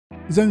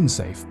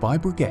Zonesafe by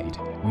Brigade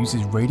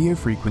uses radio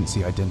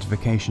frequency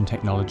identification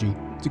technology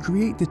to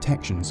create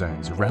detection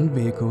zones around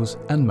vehicles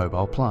and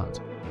mobile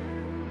plant.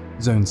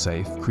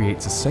 Zonesafe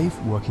creates a safe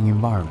working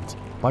environment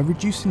by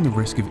reducing the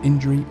risk of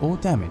injury or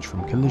damage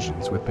from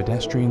collisions with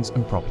pedestrians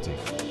and property.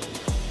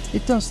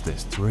 It does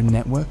this through a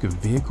network of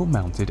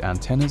vehicle-mounted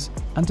antennas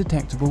and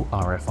detectable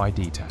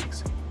RFID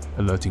tags,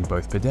 alerting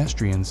both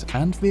pedestrians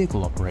and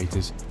vehicle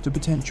operators to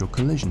potential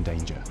collision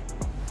danger.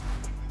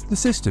 The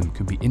system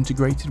can be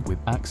integrated with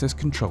access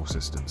control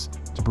systems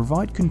to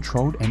provide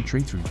controlled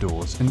entry through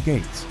doors and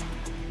gates,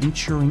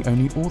 ensuring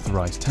only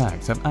authorized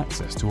tags have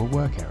access to a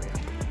work area.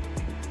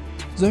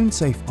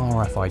 Zonesafe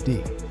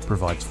RFID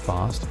provides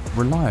fast,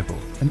 reliable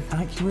and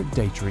accurate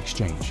data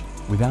exchange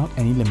without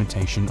any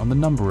limitation on the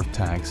number of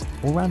tags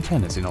or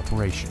antennas in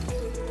operation.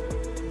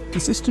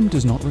 The system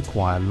does not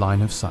require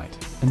line of sight,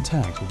 and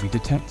tags will be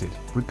detected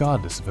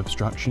regardless of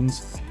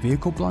obstructions,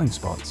 vehicle blind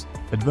spots,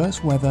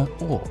 adverse weather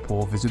or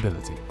poor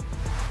visibility.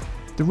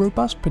 The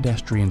robust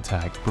pedestrian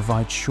tag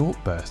provides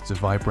short bursts of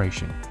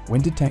vibration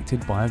when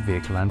detected by a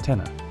vehicle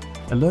antenna,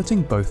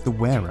 alerting both the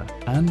wearer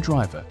and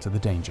driver to the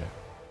danger.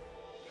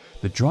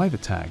 The driver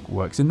tag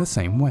works in the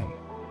same way,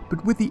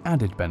 but with the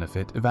added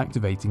benefit of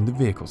activating the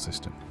vehicle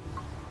system.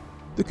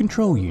 The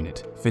control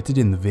unit fitted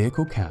in the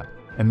vehicle cab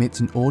emits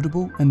an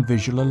audible and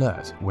visual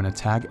alert when a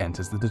tag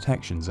enters the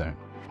detection zone,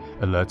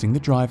 alerting the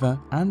driver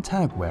and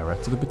tag wearer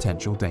to the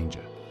potential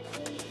danger.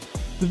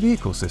 The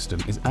vehicle system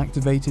is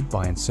activated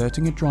by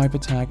inserting a driver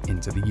tag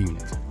into the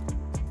unit.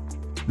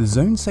 The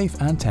Zonesafe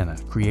antenna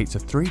creates a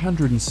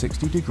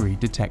 360-degree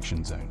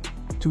detection zone.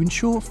 To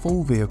ensure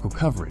full vehicle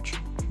coverage,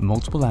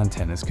 multiple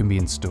antennas can be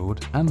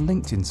installed and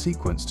linked in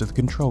sequence to the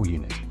control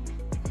unit.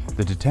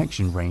 The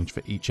detection range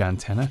for each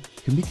antenna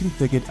can be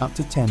configured up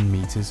to 10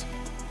 meters.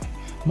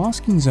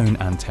 Masking zone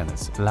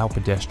antennas allow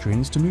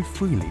pedestrians to move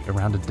freely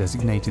around a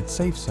designated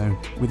safe zone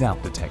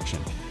without detection.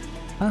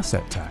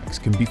 Asset tags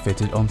can be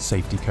fitted on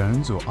safety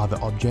cones or other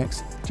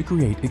objects to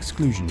create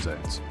exclusion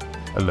zones,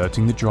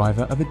 alerting the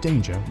driver of a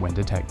danger when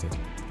detected.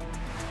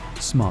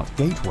 Smart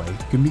Gateway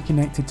can be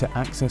connected to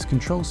access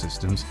control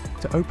systems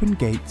to open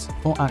gates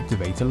or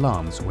activate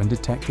alarms when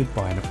detected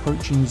by an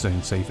approaching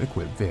Zonesafe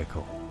equipped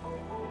vehicle.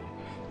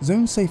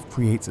 Zonesafe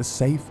creates a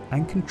safe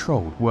and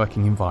controlled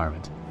working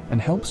environment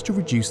and helps to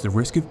reduce the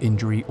risk of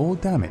injury or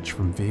damage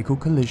from vehicle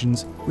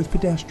collisions with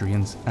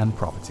pedestrians and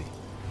property.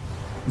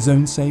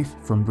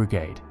 Zonesafe from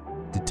Brigade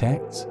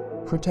detects,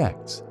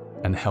 protects,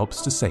 and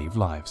helps to save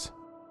lives.